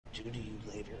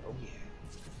later. Oh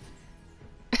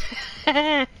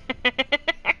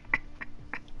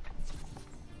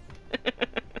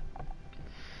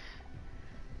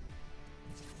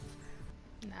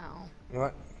No. You know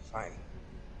what? Fine.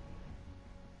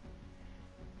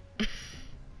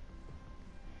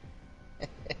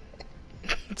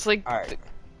 It's like Alright.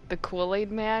 the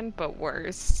Kool-Aid Man, but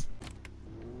worse.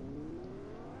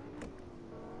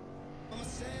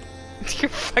 Your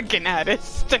fucking head is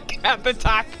sticking out the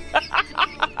top.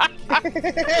 I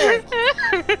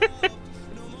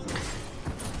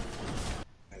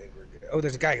think we're good. Oh,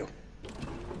 there's a guy.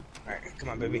 Alright, come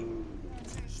on, baby.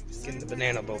 Get in the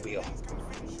banana mobile.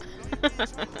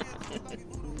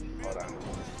 Hold on. I'm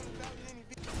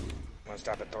gonna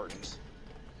stop at Thornton's.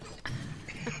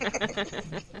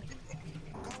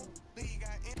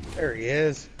 There he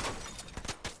is.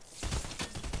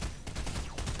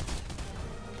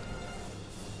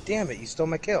 Damn it, you stole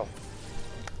my kill.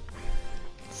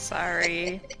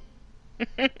 Sorry.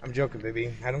 I'm joking,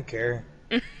 baby. I don't care.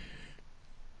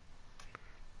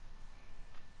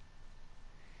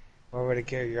 Why would I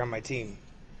care? You're on my team.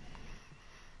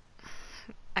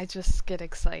 I just get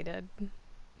excited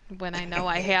when I know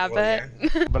I have Well,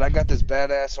 it. yeah. But I got this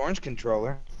badass orange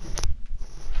controller.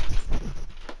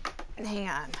 Hang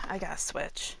on, I gotta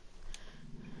switch.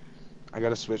 I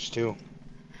got a Switch too.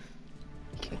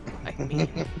 I mean,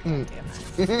 God damn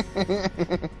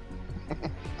it.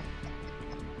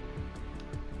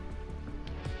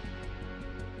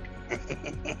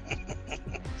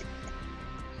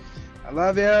 I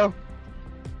love you.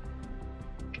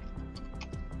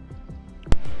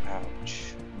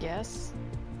 Ouch. Yes?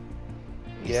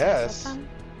 You said Yes. something?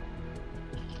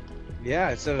 Yeah,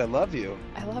 I said I love you.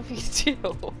 I love you too,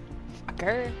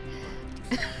 fucker.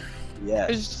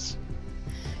 Yes.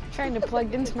 Trying to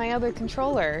plug into my other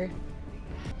controller.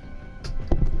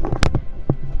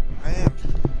 I am.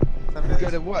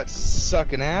 Good at what?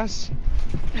 Sucking ass?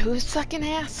 Who's sucking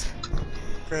ass?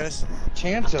 Chris.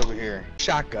 Chance over here.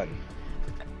 Shotgun.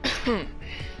 You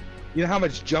know how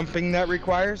much jumping that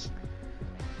requires?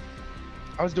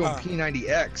 I was doing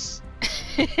P90X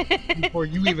before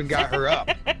you even got her up.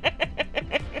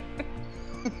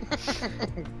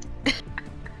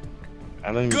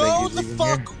 I don't even Go think the he's even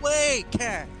fuck here. away,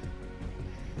 cat.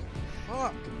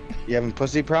 Fuck. You having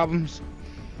pussy problems?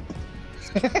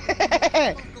 Fuck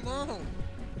alone.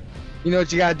 You know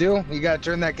what you gotta do? You gotta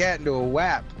turn that cat into a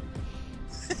WAP.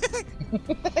 What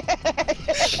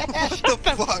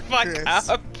the fuck, Chris?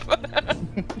 Up.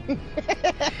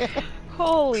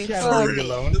 Holy Shut fuck. up, leave it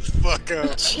alone. The fuck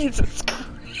up. Jesus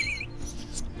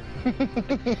Christ.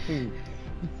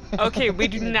 Okay, we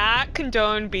do not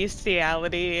condone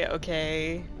bestiality,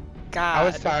 okay? God. I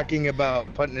was talking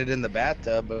about putting it in the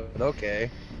bathtub, but okay.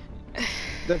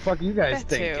 The fuck are you guys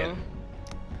That thinking? too.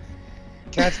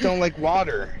 Cats don't like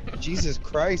water. Jesus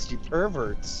Christ, you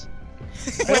perverts.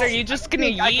 What, are you just gonna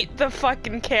yeet the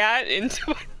fucking cat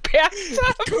into a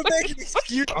bathtub? Go make an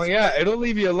excuse. Oh yeah, it'll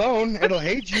leave you alone. It'll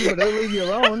hate you, but it'll leave you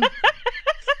alone.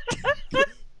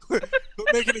 Quit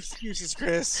making excuses,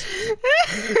 Chris.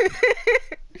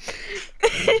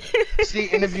 See,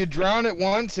 and if you drown it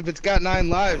once, if it's got 9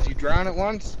 lives, you drown it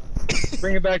once,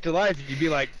 bring it back to life, you'd be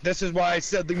like, this is why I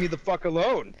said leave me the fuck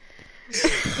alone.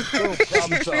 Boom,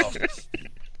 problem solved.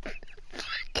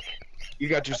 You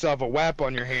got yourself a WAP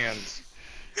on your hands.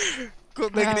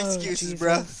 Quit making Oh, excuses,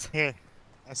 bro. Jesus. Here,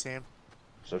 I see him.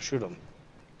 So shoot him.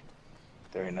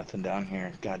 There ain't nothing down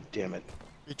here. God damn it.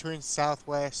 Between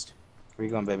southwest. Where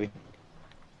you going, baby?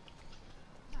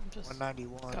 I'm just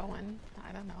 191. going.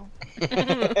 I don't know.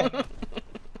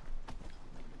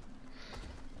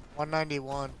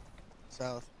 191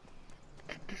 south.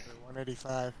 Or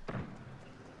 185.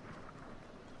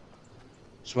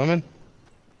 Swimming?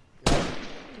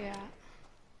 Yeah.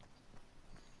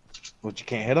 What, you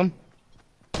can't hit him?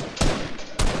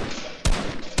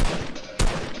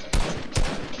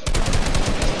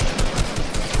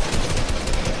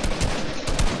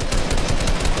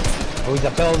 Oh, he's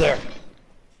a builder.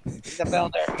 He's a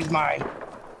builder. He's mine.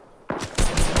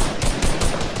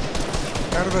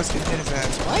 None of us can hit his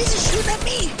ass. Why is he shooting at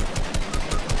me?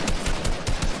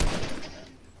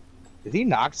 Did he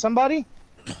knock somebody?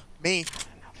 Me.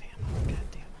 Enough ammo. God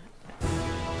damn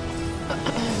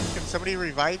it. Can somebody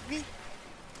revive me?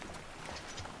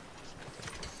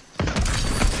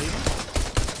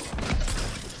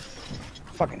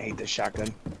 Fucking hate this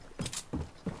shotgun.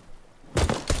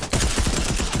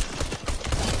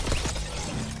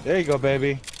 There you go,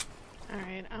 baby.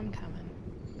 Alright, I'm coming.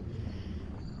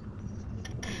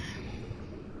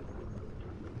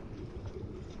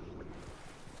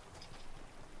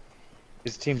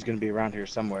 His team's gonna be around here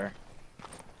somewhere.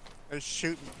 There's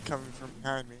shooting coming from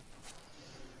behind me.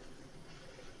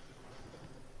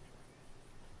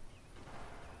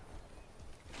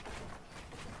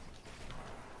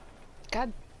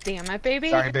 God damn it, baby.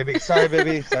 Sorry, baby. Sorry,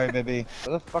 baby. Sorry, baby.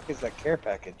 Where the fuck is that care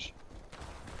package?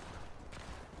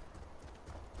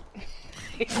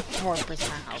 4%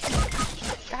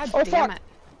 health. God Oh, damn fuck. it.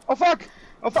 Oh fuck!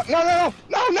 Oh fuck! No! No!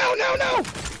 No! No! No! No! No!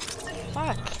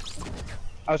 Fuck.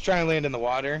 I was trying to land in the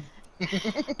water.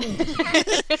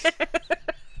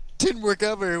 Didn't work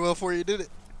out very well for you, did it?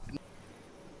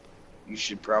 You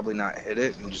should probably not hit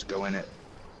it and just go in it.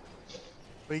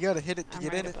 But you gotta hit it to I'm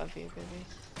get right in it. above you, baby.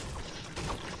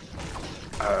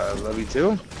 Love you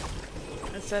too?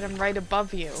 I said I'm right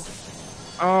above you.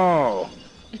 Oh.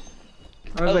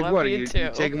 I was I like, love what, are you you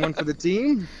too. taking one for the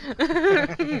team?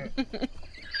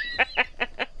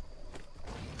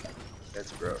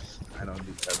 That's gross. I don't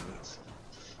do cousins.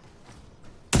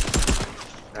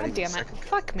 Not God even damn it. second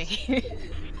Fuck me.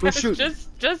 Who's It's shooting?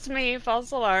 just me,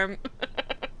 false alarm.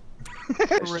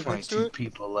 There's Right next to 22 it?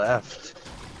 people left.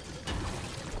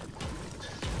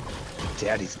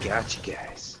 Daddy's got you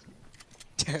guys.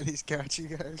 Daddy's got you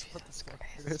guys. What the fuck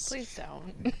is this? Please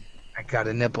don't. I got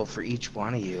a nipple for each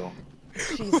one of you.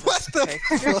 Jesus What the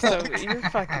Christ. fuck? You're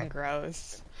fucking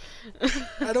gross.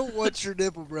 I don't want your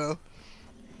nipple, bro.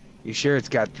 You sure it's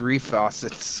got 3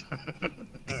 faucets?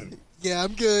 Yeah,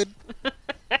 I'm good.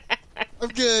 I'm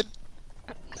good.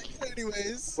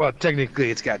 Anyways. Well,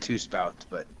 technically it's got 2 spouts,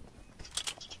 but...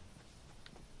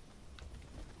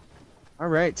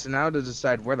 Alright, so now to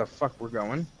decide where the fuck we're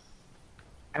going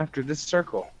after this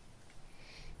circle.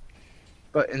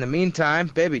 But in the meantime,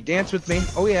 baby, dance with me.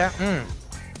 Oh yeah,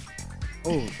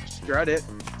 Oh, strut it.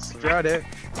 Strut it.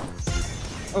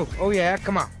 Oh yeah,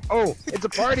 come on. Oh, it's a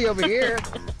party over here.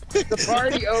 It's a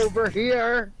party over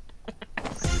here.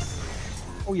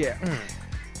 Oh yeah.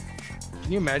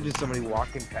 Can you imagine somebody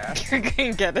walking past? You're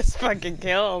gonna get us fucking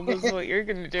killed, is what you're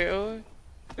gonna do.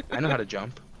 I know how to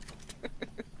jump.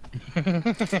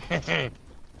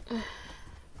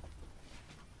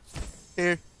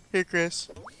 Here, Chris.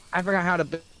 I forgot how to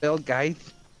build, guys.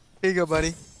 Here you go,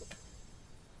 buddy.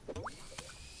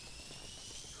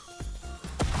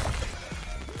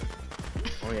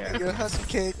 Oh Here yeah, you go, have some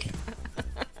cake.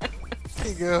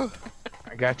 Here you go.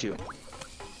 I got you.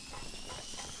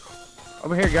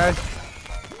 Over here, guys.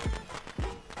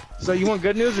 So you want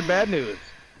good news or bad news?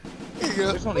 Here you go.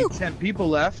 There's only 10 people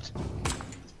left.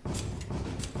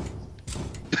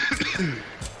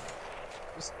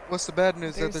 What's the bad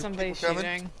news? There's that somebody people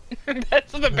coming? shooting.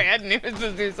 That's the bad news,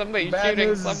 is there's somebody Bad shooting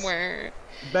news is- somewhere.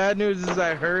 Bad news is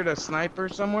I heard a sniper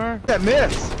somewhere. That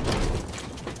miss.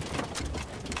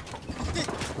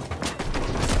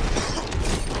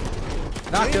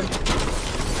 Knocked him.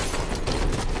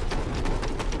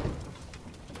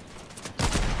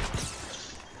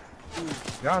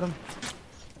 Got him.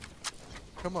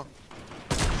 Come on.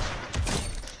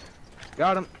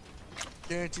 Got him.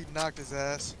 Guaranteed knocked his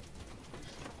ass.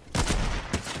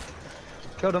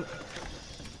 Killed him.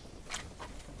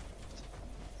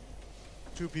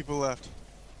 2 people left.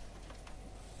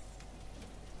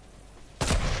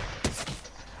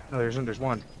 No, there's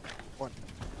one. 1.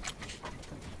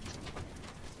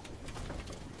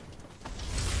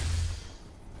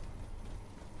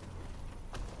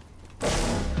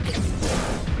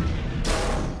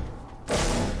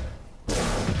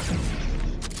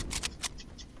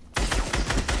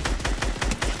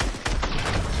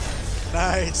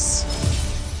 Nice.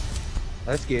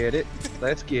 Let's get it.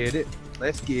 Let's get it.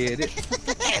 Let's get it.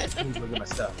 Ooh, look at my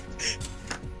stuff.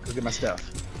 Look at my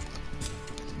stuff.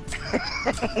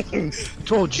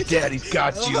 Told you daddy's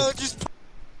got you. Oh, just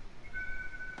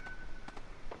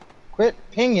Quit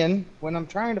pinging when I'm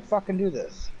trying to fucking do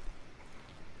this.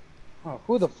 Oh,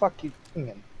 who the fuck you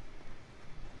pinging?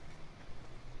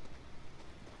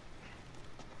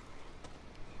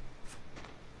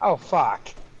 Oh, fuck.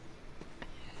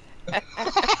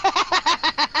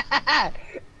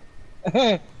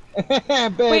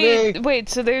 Baby. Wait,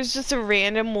 so there's just a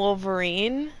random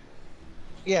Wolverine?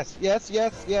 Yes,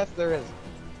 there is.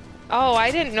 Oh,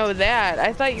 I didn't know that.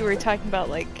 I thought you were talking about,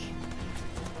 like,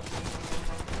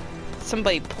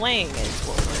 somebody playing as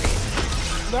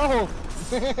Wolverine. No!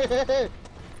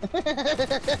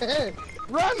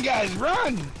 Run, guys,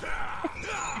 run!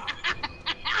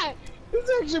 This is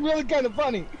actually really kind of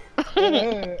funny.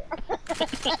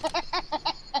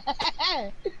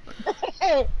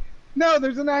 No,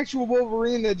 there's an actual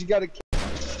Wolverine that you gotta kill.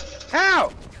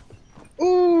 Ow!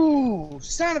 Ooh,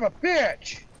 son of a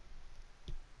bitch!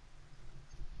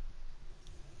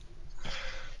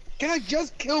 Can I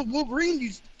just kill Wolverine,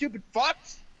 you stupid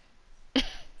fucks?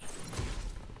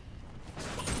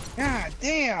 God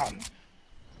Damn.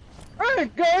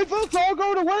 Alright, guys, let's all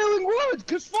go to Wailing Woods,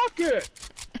 cause fuck it.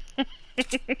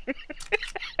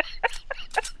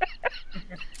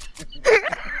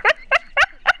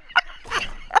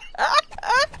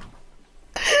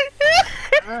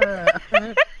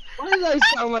 Why did I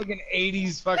sound like an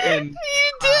 80s fucking... You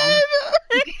did!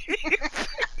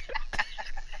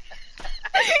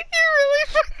 You really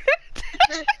fucking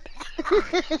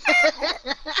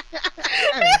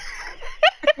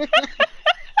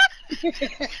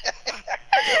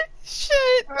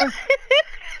Shit!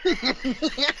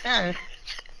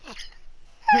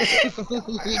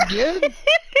 You good?